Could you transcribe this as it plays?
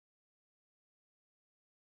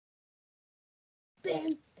Bam,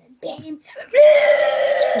 bam,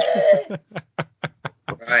 bam.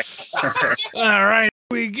 Right. All right,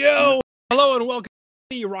 here we go. Hello and welcome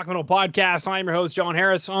to the Rock Metal Podcast. I'm your host, John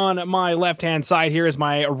Harris. On my left-hand side here is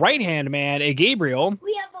my right-hand man, Gabriel.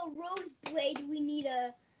 We have a rose blade. We need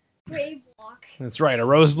a grave walk. That's right, a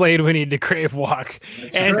rose blade. We need to crave walk.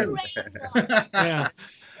 And Grave walk. yeah,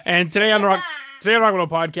 and today on the Rock Metal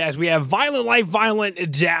Podcast, we have Violent Life,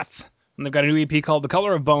 Violent Death. And they've got a new EP called The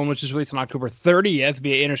Color of Bone, which is released on October 30th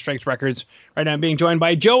via Inner Strikes Records. Right now I'm being joined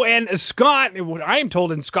by Joe and Scott, I am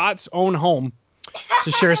told in Scott's own home,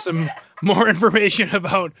 to share some more information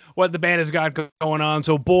about what the band has got going on.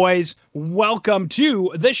 So, boys, welcome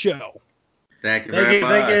to the show. Thank you very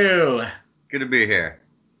much. Thank you. Good to be here.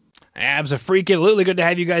 Abso-freaking-lutely good to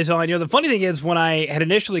have you guys on. You know, the funny thing is, when I had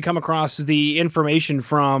initially come across the information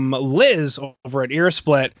from Liz over at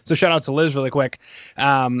Earsplit, so shout out to Liz really quick,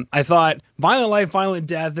 I thought, Violent Life, Violent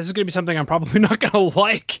Death, this is going to be something I'm probably not going to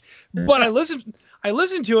like. But I listened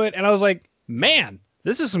to it, and I was like, man,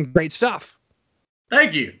 this is some great stuff.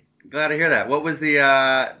 Thank you. Glad to hear that. What was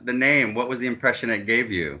the name? What was the impression it gave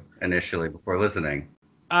you initially before listening?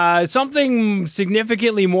 Something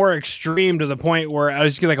significantly more extreme, to the point where I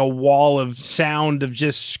was just getting like a wall of sound of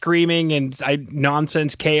just screaming and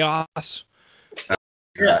nonsense chaos.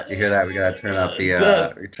 Yeah, you hear that? We gotta turn up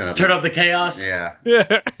the turn up the chaos. Yeah.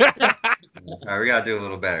 Yeah. All right, we gotta do a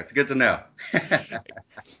little better. It's good to know.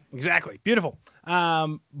 Exactly. Beautiful.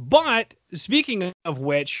 But speaking of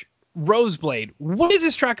which, Roseblade. What is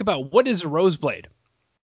this track about? What is a Roseblade?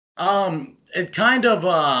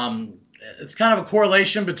 It's kind of a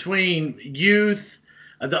correlation between youth,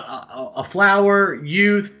 a flower,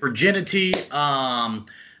 youth, virginity,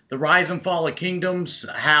 the rise and fall of kingdoms,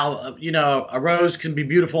 how, a rose can be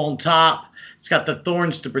beautiful on top. It's got the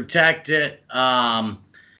thorns to protect it. A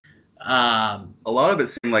lot of it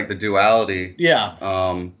seemed like the duality.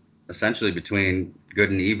 Yeah. Essentially between good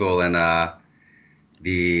and evil, and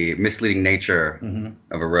the misleading nature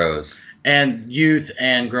of a rose. And youth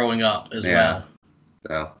and growing up as well.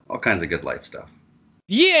 So all kinds of good life stuff.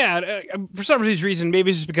 Yeah, for some reason, maybe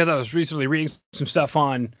it's just because I was recently reading some stuff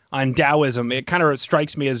on Taoism. It kind of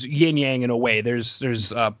strikes me as yin yang in a way.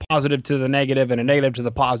 There's a positive to the negative and a negative to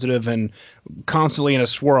the positive, and constantly in a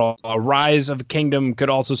swirl. A rise of a kingdom could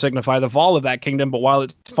also signify the fall of that kingdom, but while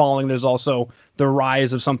it's falling, there's also the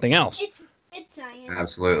rise of something else. It's science.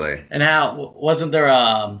 Absolutely. And how wasn't there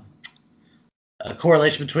a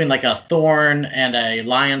correlation between like a thorn and a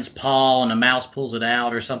lion's paw and a mouse pulls it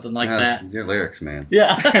out or something like that? Your lyrics, man.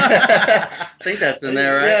 Yeah. I think that's in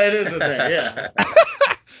there, right? Yeah, it is in there,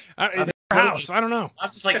 yeah. House, I don't know.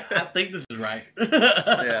 I'm just like, I think this is right.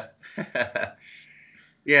 Yeah.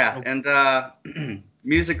 Yeah, and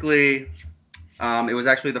musically, it was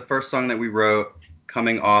actually the first song that we wrote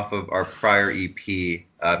coming off of our prior EP.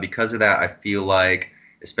 Because of that, I feel like,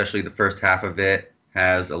 especially the first half of it,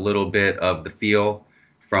 has a little bit of the feel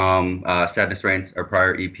from Sadness Reigns, our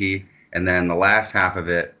prior EP, and then the last half of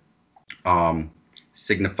it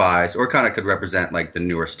signifies, or kind of could represent, like the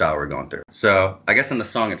newer style we're going through. So I guess in the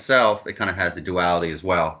song itself, it kind of has the duality as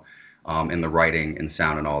well, in the writing and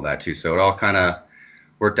sound and all that too. So it all kind of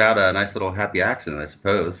worked out a nice little happy accident, I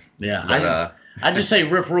suppose. Yeah, But, I just say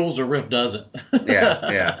riff rules or riff doesn't.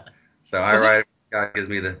 yeah. So I write. God gives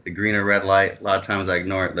me the green or red light. A lot of times I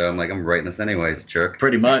ignore it, though. I'm like, I'm writing this anyways, jerk.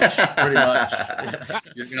 Pretty much. Yeah.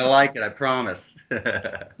 You're going to like it, I promise.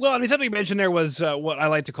 Well, I mean, something you mentioned there was what I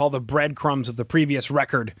like to call the breadcrumbs of the previous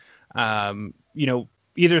record.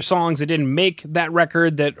 Either songs that didn't make that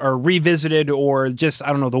record that are revisited, or just, I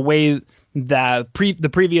don't know, the way that the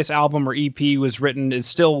previous album or EP was written is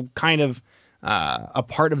still kind of a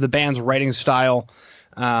part of the band's writing style.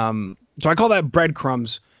 So I call that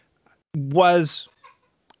breadcrumbs.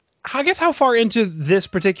 I guess, how far into this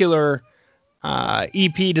particular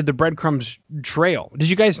EP did the breadcrumbs trail? Did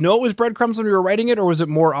you guys know it was breadcrumbs when you were writing it, or was it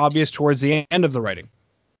more obvious towards the end of the writing?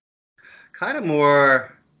 Kind of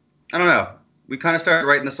more, I don't know. We kind of started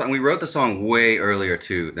writing the song. We wrote the song way earlier,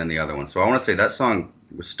 too, than the other one. So I want to say that song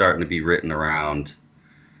was starting to be written around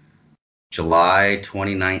July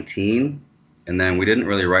 2019. And then we didn't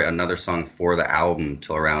really write another song for the album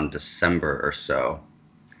till around December or so.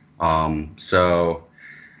 So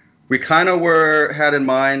we kind of had in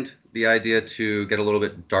mind the idea to get a little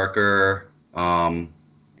bit darker and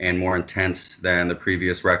more intense than the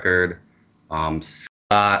previous record.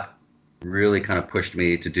 Scott really kind of pushed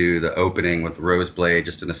me to do the opening with Roseblade,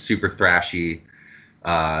 just in a super thrashy,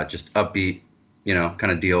 just upbeat,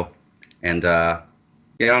 kind of deal. And I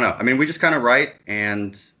don't know. I mean, we just kind of write,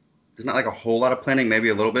 and there's not like a whole lot of planning, maybe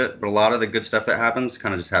a little bit, but a lot of the good stuff that happens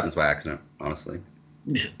kind of just happens by accident, honestly.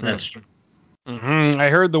 That's true. I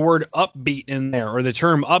heard the word upbeat in there, or the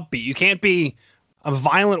term upbeat. You can't be a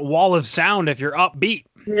violent wall of sound if you're upbeat.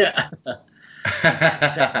 Yeah.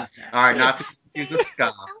 All right, not to confuse with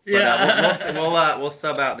ska. But, Yeah. we'll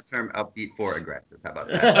sub out the term upbeat for aggressive. How about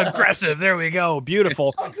that? Aggressive. There we go.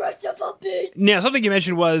 Beautiful. Aggressive upbeat. Now, something you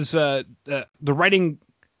mentioned was the writing.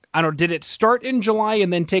 I don't know, did it start in July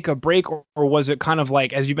and then take a break, or was it kind of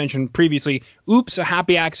like, as you mentioned previously, oops, a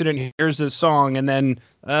happy accident, here's this song, and then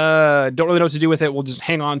don't really know what to do with it, we'll just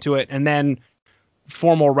hang on to it, and then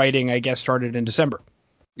formal writing, I guess, started in December.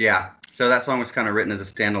 Yeah. So that song was kind of written as a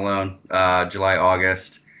standalone, July,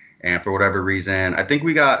 August, and for whatever reason, I think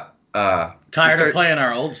we got Tired of playing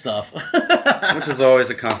our old stuff. which is always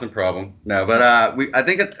a constant problem. No, but I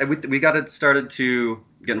think we got it started to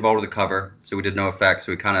get involved with the cover, so we did No Effects.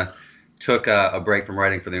 So we kind of took a break from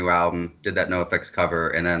writing for the new album, did that No Effects cover,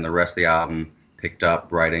 and then the rest of the album picked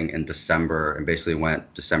up writing in December and basically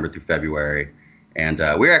went December through February. And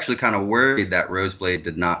we were actually kind of worried that Roseblade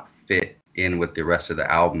did not fit in with the rest of the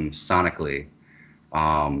album sonically.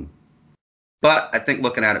 But I think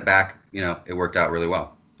looking at it back, it worked out really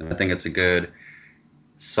well. And I think it's a good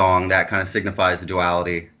song that kind of signifies the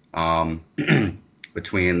duality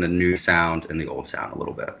between the new sound and the old sound a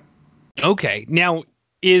little bit. Okay. Now,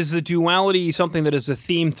 is the duality something that is a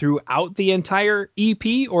theme throughout the entire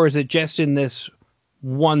EP, or is it just in this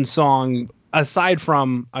one song, aside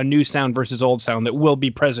from a new sound versus old sound, that will be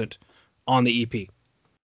present on the EP?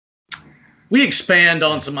 We expand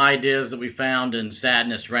on some ideas that we found in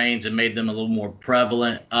Sadness Reigns and made them a little more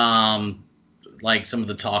prevalent, like some of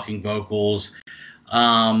the talking vocals.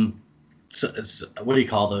 What do you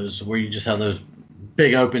call those? Where you just have those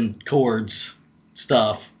big open chords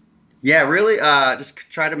stuff. Yeah, really just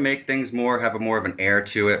try to make things have more of an air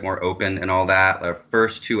to it, more open and all that. Our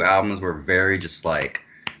first two albums were very just like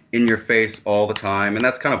in your face all the time, and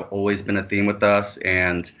that's kind of always been a theme with us,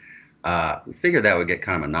 and we figured that would get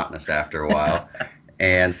kind of monotonous after a while.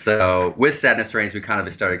 And so with Sadness Reigns, we kind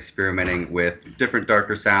of started experimenting with different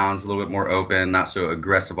darker sounds, a little bit more open, not so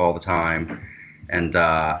aggressive all the time. And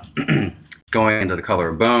going into The Color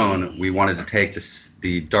of Bone, we wanted to take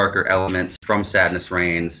the darker elements from Sadness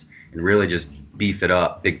Reigns and really just beef it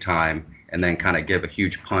up big time, and then kind of give a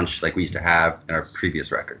huge punch like we used to have in our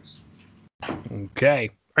previous records. Okay.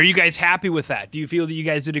 Are you guys happy with that? Do you feel that you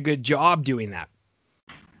guys did a good job doing that?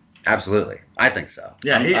 Absolutely, I think so.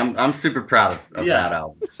 Yeah, I'm super proud of that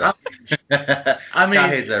album. So. I mean, Scott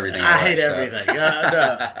hates everything. I hate everything.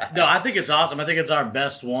 No, I think it's awesome. I think it's our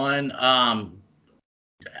best one.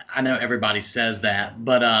 I know everybody says that,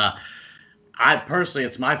 but I personally,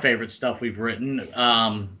 it's my favorite stuff we've written.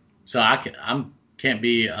 So I can't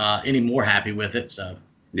be any more happy with it. So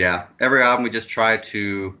yeah, every album we just try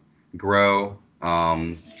to grow.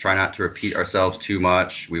 Try not to repeat ourselves too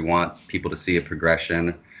much. We want people to see a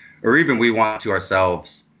progression. Or even we want to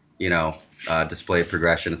ourselves, display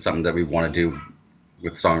progression. It's something that we want to do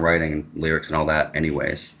with songwriting and lyrics and all that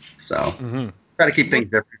anyways. So try to keep things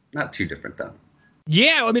different. Not too different, though.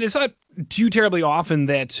 Yeah, I mean, it's not too terribly often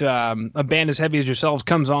that a band as heavy as yourselves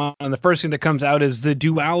comes on, and the first thing that comes out is the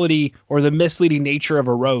duality or the misleading nature of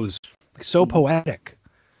a rose. So poetic.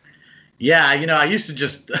 Yeah, I used to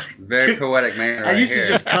just... Very poetic man I used to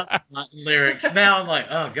just cuss lyrics. Now I'm like,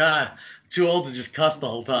 oh, God. Too old to just cuss the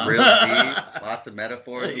whole time. Real deep, lots of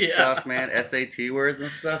metaphors and stuff, man. SAT words and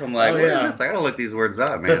stuff. I'm like, what is this? I gotta look these words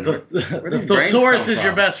up, man. The thesaurus is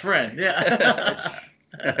your best friend. Yeah.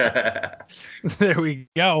 There we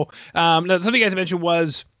go. Now, something you guys mentioned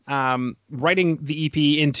was writing the EP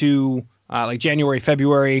into like January,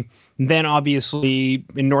 February. Then obviously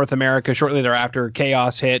in North America, shortly thereafter,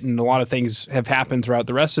 chaos hit, and a lot of things have happened throughout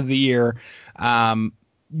the rest of the year.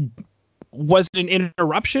 Was it an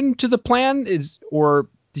interruption to the plan, or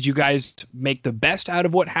did you guys make the best out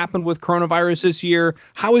of what happened with coronavirus this year?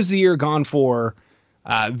 How has the year gone for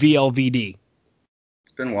VLVD?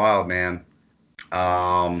 It's been wild, man.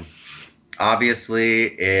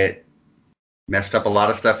 Obviously, it messed up a lot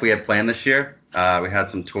of stuff we had planned this year. We had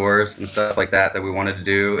some tours and stuff like that we wanted to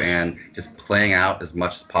do, and just playing out as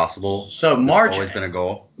much as possible. So March, always been a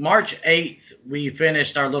goal. March 8th, we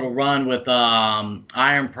finished our little run with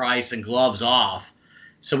Iron Price and Gloves Off.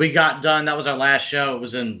 So we got done. That was our last show. It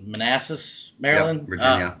was in Manassas, Maryland,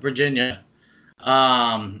 Virginia.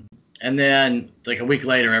 And then like a week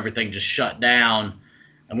later, everything just shut down,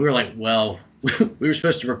 and we were like, well, we were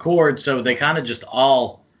supposed to record, so they kind of just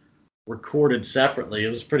all recorded separately. It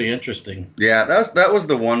was pretty interesting. Yeah, that was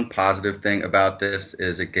the one positive thing about this,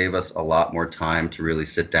 is it gave us a lot more time to really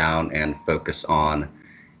sit down and focus on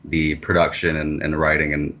the production and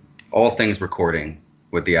writing and all things recording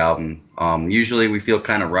with the album. Usually we feel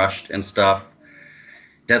kind of rushed and stuff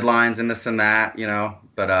deadlines and this and that,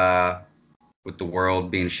 but with the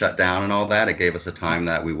world being shut down and all that, it gave us a time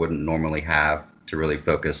that we wouldn't normally have to really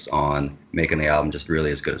focus on making the album just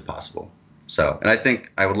really as good as possible. So, and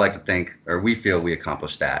I would like to think, or we feel we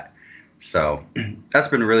accomplished that. So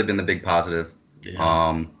that's really been the big positive. Yeah.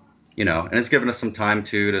 And it's given us some time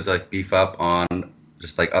to like beef up on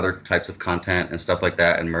just like other types of content and stuff like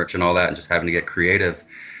that and merch and all that, and just having to get creative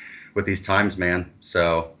with these times, man.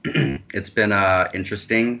 So it's been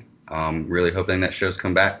interesting. Really hoping that shows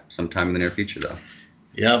come back sometime in the near future, though.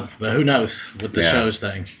 Yeah, but who knows with the shows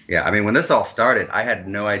thing. Yeah, I mean, when this all started, I had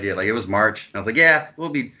no idea. Like, it was March. And I was like, yeah, we'll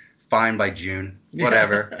be fine by June,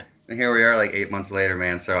 whatever. Yeah. And here we are, like 8 months later,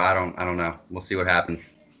 man. So I don't know. We'll see what happens.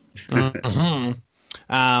 Mm-hmm.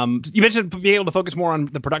 You mentioned being able to focus more on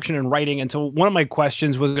the production and writing. And so one of my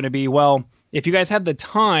questions was going to be, well, if you guys had the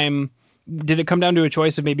time, did it come down to a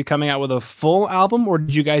choice of maybe coming out with a full album, or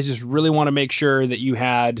did you guys just really want to make sure that you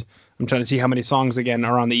had, I'm trying to see how many songs again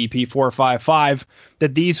are on the EP 455,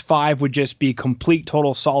 that these 5 would just be complete,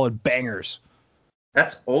 total, solid bangers?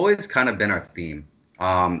 That's always kind of been our theme.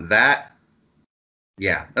 That's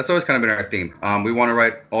always kind of been our theme. We want to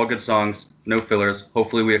write all good songs, no fillers.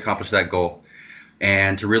 Hopefully we accomplish that goal,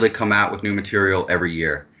 and to really come out with new material every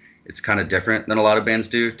year. It's kind of different than a lot of bands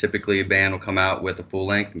do. Typically, a band will come out with a full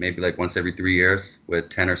length, maybe like once every 3 years with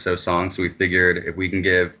 10 or so songs. So we figured if we can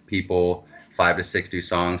give people 5 to 6 new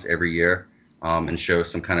songs every year, and show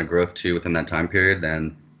some kind of growth too within that time period,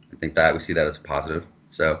 then I think that we see that as a positive.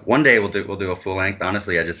 So one day we'll do a full length.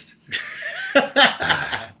 Honestly, I just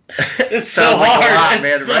it's so hard, like a lot,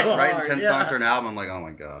 man. It's so Writing 10 songs for an album, I'm like, oh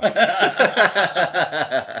my god.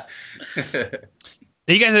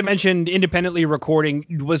 You guys had mentioned independently recording.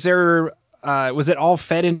 Was it all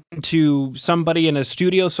fed into somebody in a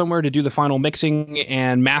studio somewhere to do the final mixing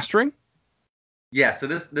and mastering? Yeah, so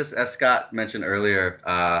this as Scott mentioned earlier,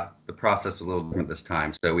 the process was a little different this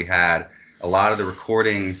time. So we had a lot of the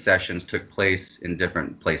recording sessions took place in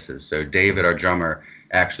different places. So David, our drummer,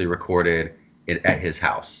 actually recorded it at his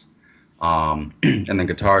house. And then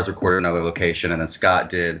guitars recorded in another location, and then Scott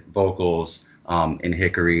did vocals in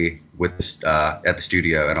Hickory with at the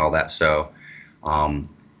studio and all that. So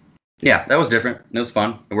that was different. It was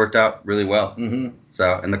fun. It worked out really well. Mm-hmm.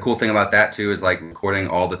 So, and the cool thing about that too is like recording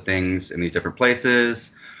all the things in these different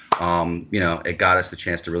places. It got us the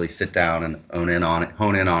chance to really sit down and hone in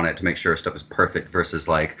on it to make sure stuff is perfect versus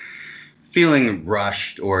like feeling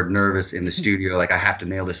rushed or nervous in the studio. Like I have to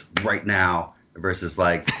nail this right now versus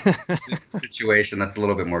like a situation that's a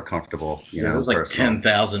little bit more comfortable. It was like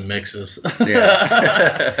 10,000 mixes.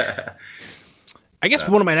 Yeah. I guess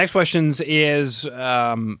one of my next questions is,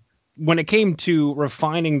 when it came to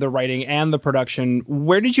refining the writing and the production,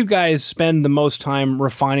 where did you guys spend the most time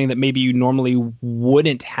refining that maybe you normally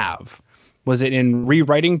wouldn't have? Was it in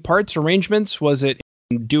rewriting parts, arrangements? Was it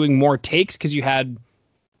in doing more takes because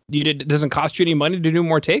it doesn't cost you any money to do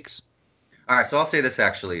more takes? All right, so I'll say this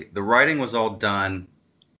actually. The writing was all done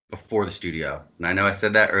before the studio. And I know I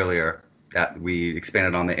said that earlier, that we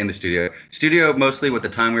expanded on in the studio. Studio, mostly with the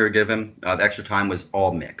time we were given, the extra time was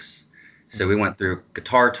all mix. So we went through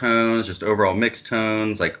guitar tones, just overall mix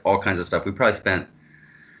tones, like all kinds of stuff. We probably spent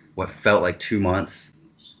what felt like 2 months,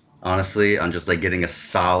 honestly, on just like getting a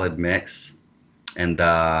solid mix. And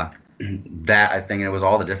that, I think, it was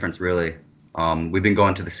all the difference, really. We've been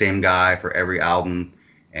going to the same guy for every album.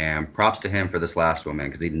 And props to him for this last one, man,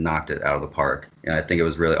 because he knocked it out of the park. And I think it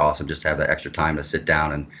was really awesome just to have that extra time to sit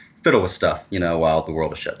down and fiddle with stuff, while the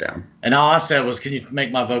world was shut down. And all I said was, can you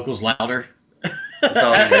make my vocals louder? That's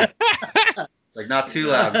all I did. Like, not too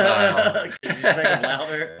loud, Kyle. Can you just make them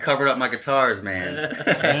louder? Covered up my guitars, man.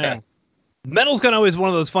 Yeah. Metal's kind of always one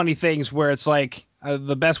of those funny things where it's like,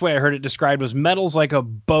 the best way I heard it described was metal's like a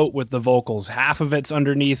boat with the vocals. Half of it's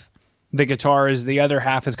underneath the guitars, the other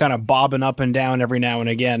half is kind of bobbing up and down every now and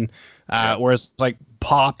again. Whereas like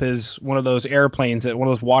pop is one of those airplanes, one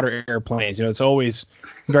of those water airplanes. It's always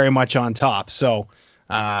very much on top. So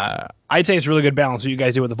I'd say it's a really good balance what you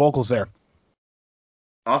guys do with the vocals there.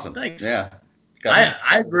 Awesome. Thanks. Yeah. I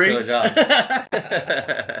agree. Good job.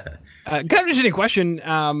 Kind of interesting question.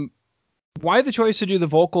 Why the choice to do the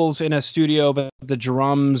vocals in a studio but the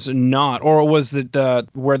drums not? Or was it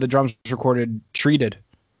where the drums was recorded treated?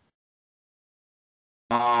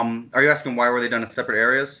 Are you asking why were they done in separate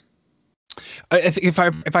areas? If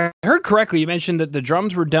I heard correctly, you mentioned that the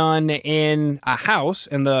drums were done in a house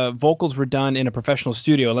and the vocals were done in a professional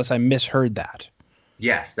studio, unless I misheard that.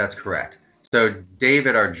 Yes, that's correct. So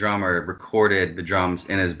David, our drummer, recorded the drums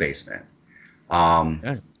in his basement.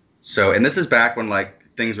 Okay. So, and this is back when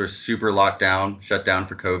things were super locked down, shut down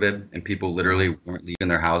for COVID, and people literally weren't leaving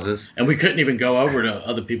their houses. And we couldn't even go over to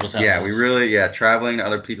other people's houses. Yeah, traveling to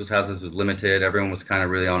other people's houses was limited. Everyone was kind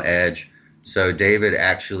of really on edge. So David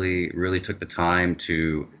actually really took the time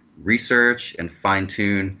to research and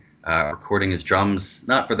fine-tune recording his drums,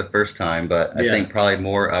 not for the first time, but I think probably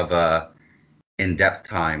more of a in-depth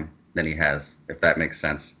time than he has, if that makes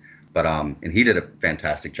sense. But and he did a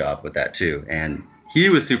fantastic job with that too. And he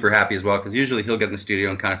was super happy as well, because usually he'll get in the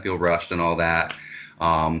studio and kind of feel rushed and all that.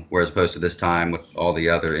 Whereas opposed to this time with all the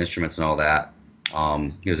other instruments and all that,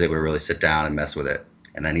 he was able to really sit down and mess with it.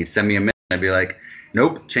 And then he'd send me a mix and I'd be like,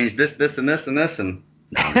 nope, change this, this, and this, and this. And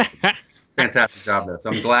fantastic job though. So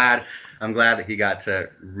I'm glad that he got to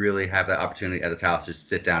really have that opportunity at his house, just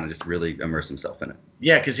sit down and just really immerse himself in it.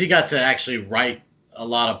 Yeah, because he got to actually write a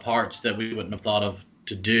lot of parts that we wouldn't have thought of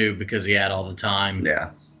to do because he had all the time.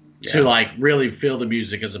 Yeah. To like really feel the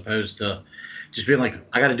music as opposed to just being like,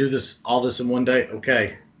 I got to do all this in one day.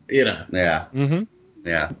 Okay, you know. Yeah. Mm-hmm.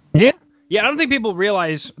 Yeah. Yeah. Yeah. I don't think people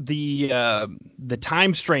realize the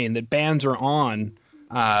time strain that bands are on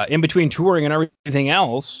in between touring and everything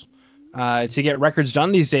else to get records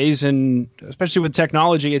done these days, and especially with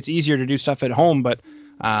technology, it's easier to do stuff at home. But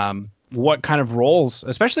what kind of roles,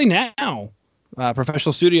 especially now,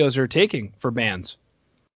 professional studios are taking for bands?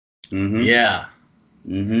 Mm-hmm. Yeah.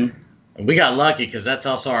 Mm-hmm. We got lucky because that's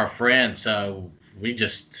also our friend, so he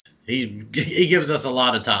gives us a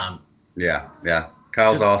lot of time. Yeah.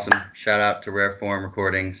 Kyle's awesome. Shout out to Rare Form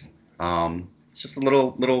Recordings. It's just a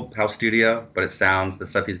little house studio, but the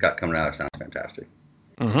stuff he's got coming out there sounds fantastic.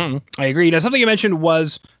 Mm-hmm. I agree. Now, something you mentioned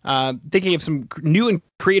was thinking of some new and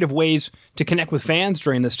creative ways to connect with fans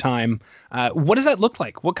during this time. What does that look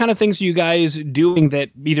like? What kind of things are you guys doing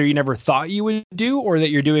that either you never thought you would do or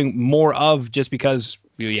that you're doing more of just because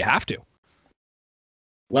you have to?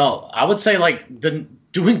 Well, I would say like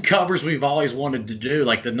doing covers we've always wanted to do,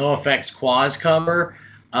 like the NoFX Quaz cover.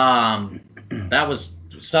 That was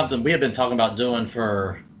something we had been talking about doing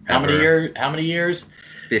for how many years?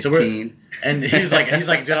 15. And he's like,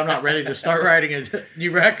 dude, I'm not ready to start writing a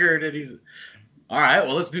new record. And he's, all right,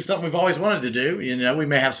 well, let's do something we've always wanted to do. You know, we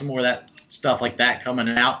may have some more of that stuff like that coming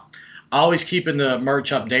out. Always keeping the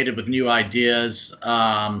merch updated with new ideas. They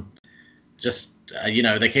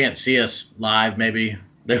can't see us live. Maybe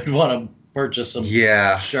they would want to purchase some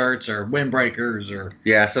shirts or windbreakers or.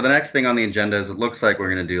 Yeah. So the next thing on the agenda is it looks like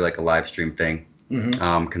we're going to do like a live stream thing,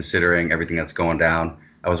 considering everything that's going down.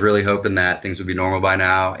 I was really hoping that things would be normal by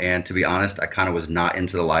now. And to be honest, I kind of was not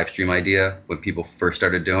into the live stream idea when people first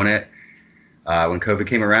started doing it. When COVID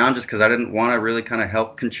came around, just because I didn't want to really kind of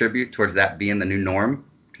help contribute towards that being the new norm,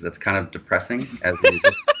 because that's kind of depressing.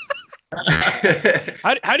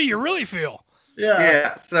 How do you really feel?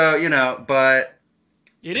 Yeah. So, but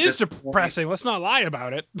it is depressing. Let's not lie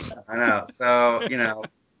about it. I know. So,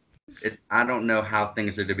 I don't know how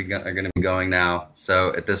things are going to be going now.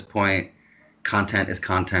 So at this point, content is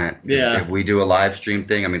content. Yeah. If we do a live stream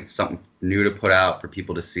thing, I mean, it's something new to put out for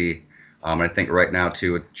people to see. I think right now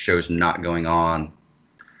too, with shows not going on,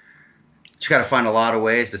 just got to find a lot of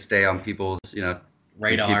ways to stay on people's,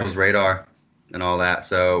 radar and all that.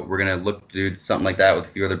 So we're gonna look to do something like that with a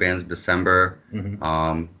few other bands in December.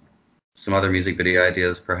 Mm-hmm. Some other music video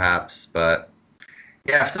ideas perhaps, but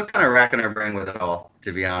yeah, still kind of racking our brain with it all,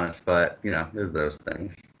 to be honest. But there's those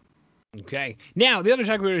things. Okay. Now, the other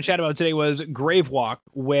track we were going to chat about today was Grave Walk,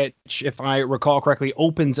 which, if I recall correctly,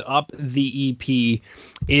 opens up the EP.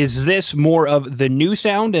 Is this more of the new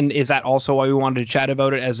sound, and is that also why we wanted to chat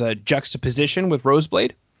about it as a juxtaposition with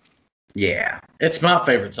Roseblade? Yeah. It's my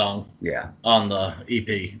favorite song. Yeah. On the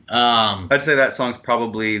EP. I'd say that song's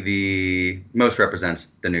probably the most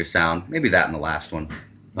represents the new sound. Maybe that and the last one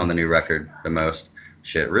on the new record the most.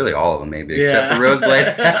 Shit, really all of them maybe, except for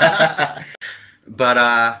Roseblade.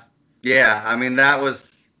 But, yeah, I mean, that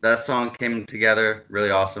song came together really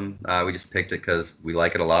awesome. We just picked it because we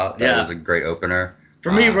like it a lot. That was a great opener.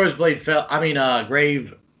 For me,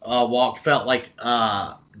 Grave Walk felt like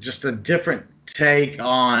just a different take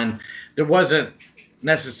on. There wasn't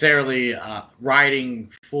necessarily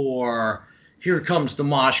writing for here comes the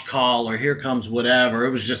mosh call or here comes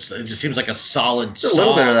whatever. It just seems like a solid song. A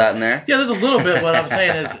little bit of that in there. Yeah, there's a little bit. What I'm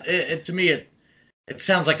saying is, to me, it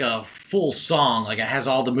sounds like a full song. Like it has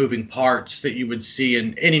all the moving parts that you would see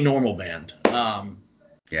in any normal band.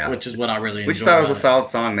 Which is what I really enjoyed. We just thought it was a solid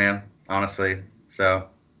song, man, honestly. So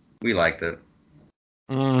we liked it.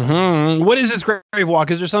 Mm-hmm. What is this Grave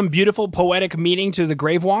Walk? Is there some beautiful poetic meaning to the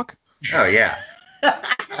Grave Walk? Oh, yeah.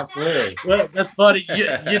 Absolutely. Well, that's funny.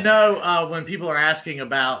 When people are asking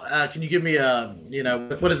about, can you give me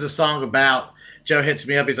what is the song about? Joe hits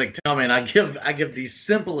me up. He's like, "Tell me," and I give the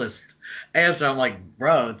simplest answer. I'm like,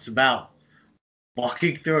 "Bro, it's about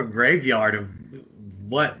walking through a graveyard of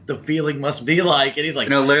what the feeling must be like." And he's like,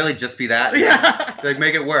 literally just be that. "Yeah." Like,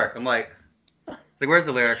 make it work. I'm like, where's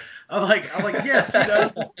the lyrics? I'm like, yes,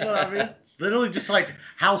 that's what I mean. It's literally just like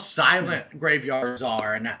how silent graveyards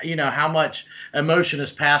are, and how much emotion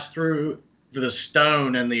is passed through the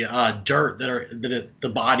stone and the dirt the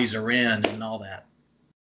bodies are in, and all that.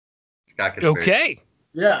 Okay.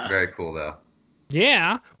 Yeah. Very cool though.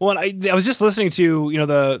 Yeah. Well, I was just listening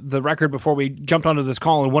to, the record before we jumped onto this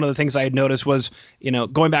call, and one of the things I had noticed was,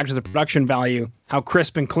 going back to the production value, how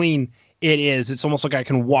crisp and clean it is. It's almost like I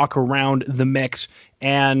can walk around the mix.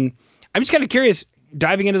 And I'm just kind of curious,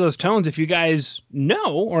 diving into those tones, if you guys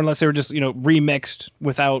know, or unless they were just, remixed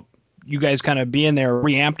without you guys kind of being there,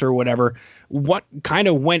 reamped or whatever, what kind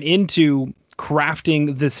of went into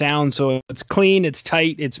crafting the sound so it's clean, it's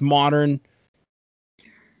tight, it's modern?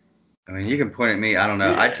 I mean, you can point at me. I don't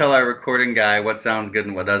know. I tell our recording guy what sounds good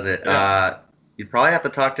and what doesn't. You'd probably have to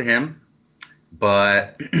talk to him.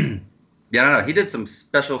 But, yeah, I don't know. He did some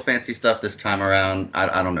special fancy stuff this time around.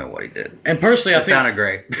 I don't know what he did. And personally, I think... It sounded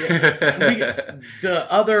great.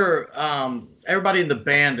 The other... everybody in the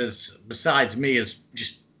band besides me, is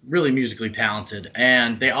just really musically talented.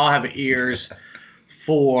 And they all have ears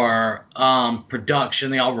for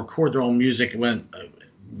production. They all record their own music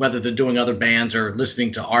whether they're doing other bands or listening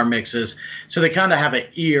to our mixes. So they kind of have an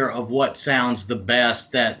ear of what sounds the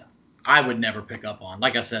best that I would never pick up on.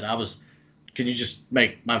 Like I said, can you just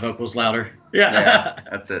make my vocals louder? Yeah,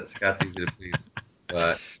 that's it. Scott's easy to please.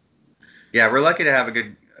 But yeah, we're lucky to have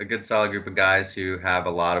a good solid group of guys who have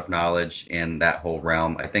a lot of knowledge in that whole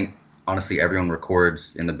realm. I think honestly everyone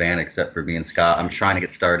records in the band except for me and Scott. I'm trying to get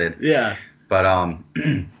started. Yeah. But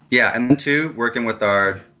yeah, and then too, working with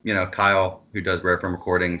our, Kyle, who does Rare Film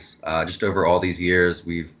Recordings, just over all these years,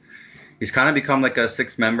 he's kind of become like a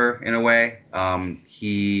sixth member in a way.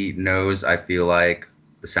 He knows, I feel like,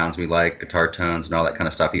 the sounds we like, guitar tones and all that kind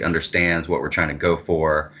of stuff. He understands what we're trying to go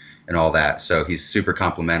for and all that. So he's super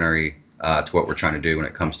complimentary to what we're trying to do when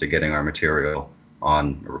it comes to getting our material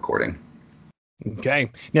on a recording. Okay.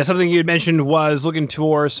 Now, something you had mentioned was looking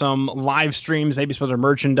for some live streams, maybe some other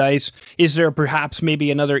merchandise. Is there perhaps maybe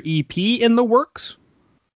another EP in the works?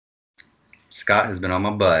 Scott has been on my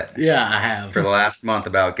butt. Yeah, I have. For the last month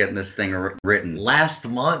about getting this thing written. Last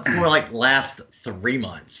month? More like last 3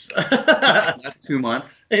 months. Last 2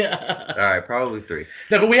 months? Yeah. All right, probably 3.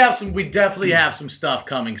 No, but we definitely have some stuff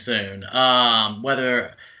coming soon.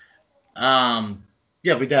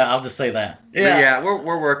 Yeah, I'll just say that. Yeah,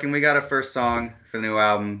 we're working. We got a first song for the new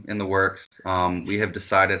album in the works. We have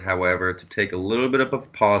decided, however, to take a little bit of a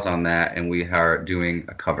pause on that, and we are doing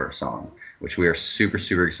a cover song, which we are super,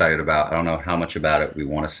 super excited about. I don't know how much about it we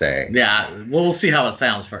want to say. Yeah, we'll see how it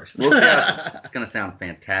sounds first. We'll see it's going to sound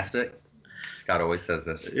fantastic. Scott always says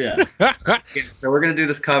this. Yeah. So we're going to do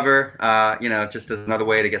this cover, just as another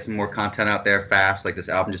way to get some more content out there fast. Like, this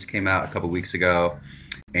album just came out a couple weeks ago,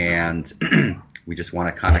 and we just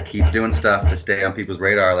want to kind of keep doing stuff to stay on people's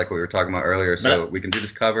radar, like what we were talking about earlier. So we can do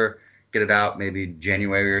this cover, get it out maybe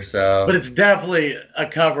January or so. But it's definitely a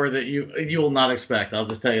cover that you will not expect. I'll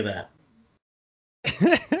just tell you that.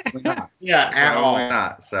 Yeah, at all.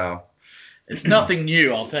 Not. So it's nothing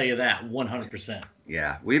new. I'll tell you that 100%.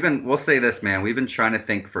 Yeah, we'll say this, man. We've been trying to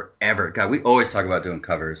think forever. God, we always talk about doing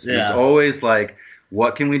covers. Yeah. It's always like,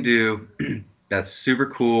 what can we do that's super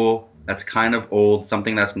cool, that's kind of old,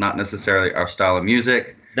 something that's not necessarily our style of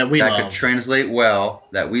music, that could translate well,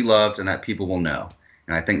 that we loved, and that people will know.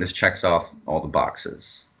 And I think this checks off all the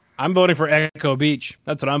boxes. I'm voting for Echo Beach.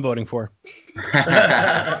 That's what I'm voting for.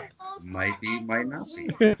 Might be, might not be.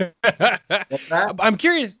 What's that? I'm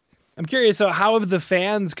curious. So how have the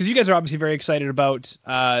fans, because you guys are obviously very excited about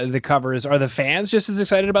the covers, are the fans just as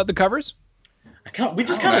excited about the covers? We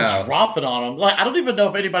just kind of drop it on them. Like, I don't even know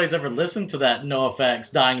if anybody's ever listened to that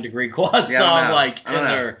NoFX Dying Degree Quad song, like in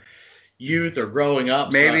their youth or growing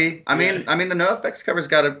up. Maybe. So, I mean, the NoFX cover's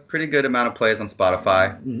got a pretty good amount of plays on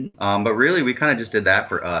Spotify. Mm-hmm. But really, we kind of just did that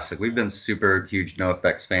for us. Like, we've been super huge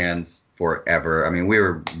NoFX fans forever. I mean, we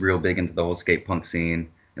were real big into the whole skate punk scene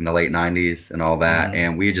in the late 90s and all that. Mm-hmm.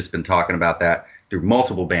 And we've just been talking about that through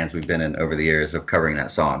multiple bands we've been in over the years of covering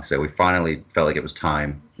that song. So we finally felt like it was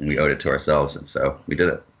time and we owed it to ourselves. And so we did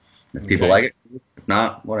it. If people like it, if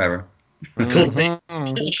not, whatever. Cool.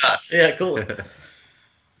 Yeah, cool.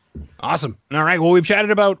 Awesome. All right. Well, we've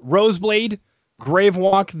chatted about Roseblade,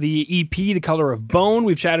 Gravewalk, the EP, The Color of Bone.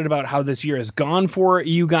 We've chatted about how this year has gone for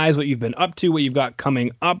you guys, what you've been up to, what you've got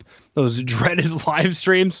coming up, those dreaded live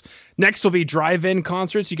streams. Next will be drive-in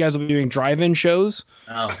concerts. You guys will be doing drive-in shows.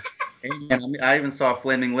 Oh. And I even saw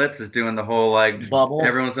Flaming Lips is doing the whole like Bubble.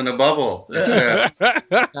 everyone's in a bubble.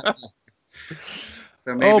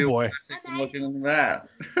 So maybe Oh, we'll boy. take some looking into that.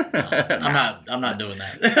 I'm not doing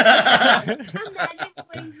that. Imagine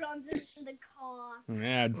playing drums in the car.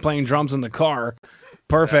 Yeah, playing drums in the car.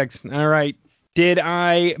 Perfect. All right. Did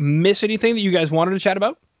I miss anything that you guys wanted to chat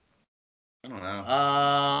about? I don't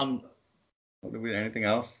know. Anything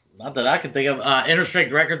else? Not that I can think of.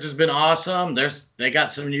 Interstrength Records has been awesome. They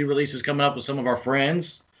got some new releases coming up with some of our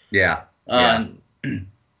friends. Yeah.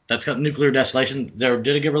 That's got Nuclear Desolation. Did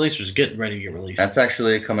it get released or is it getting ready to get released? That's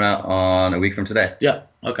actually coming out on a week from today. Yeah.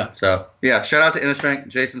 Okay. So, yeah, shout out to Interstrength.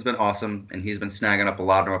 Jason's been awesome, and he's been snagging up a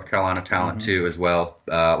lot of North Carolina talent, too, as well.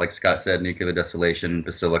 Like Scott said, Nuclear Desolation,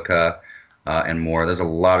 Basilica, and more. There's a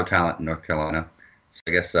lot of talent in North Carolina. So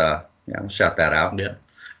I guess, we'll shout that out. Yeah.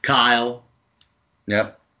 Kyle.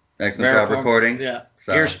 Yep. Excellent job recording. Yeah.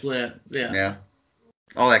 So, Ear Split. Yeah. Yeah.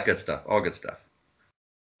 All that good stuff. All good stuff.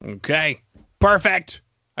 Okay. Perfect.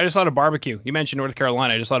 I just thought of barbecue. You mentioned North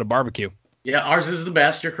Carolina. I just thought of barbecue. Yeah, ours is the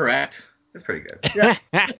best. You're correct. It's pretty good. Yeah.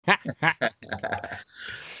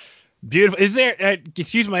 Beautiful. Is there,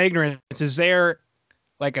 excuse my ignorance, is there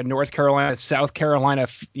like a North Carolina, South Carolina,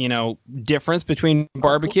 difference between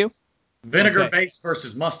barbecue? Vinegar base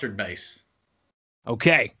versus mustard base.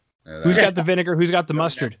 Okay. Who's got the vinegar? Who's got the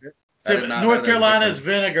mustard? So North Carolina is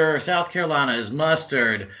vinegar. South Carolina is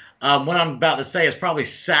mustard. What I'm about to say is probably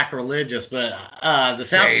sacrilegious, but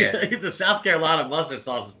the South Carolina mustard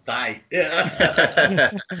sauce is tight.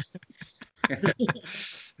 Yeah.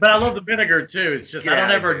 But I love the vinegar too. It's just I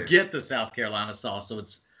don't ever get the South Carolina sauce, so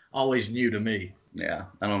it's always new to me. Yeah,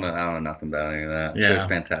 I don't know nothing about any of that. Yeah, so it's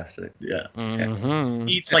fantastic. Yeah, mm-hmm.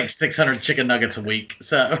 Eats like 600 chicken nuggets a week.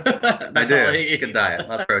 So I do. Good diet, a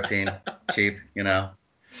lot of protein, cheap.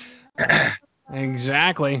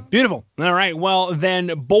 Exactly. Beautiful. All right. Well, then,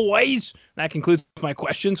 boys, that concludes my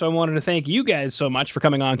question. So I wanted to thank you guys so much for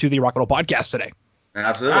coming on to the Rock and Roll Podcast today.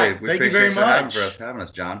 Absolutely. Thank you very much for having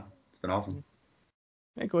us, John. It's been awesome.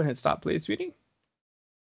 Hey, go ahead and stop, please, sweetie.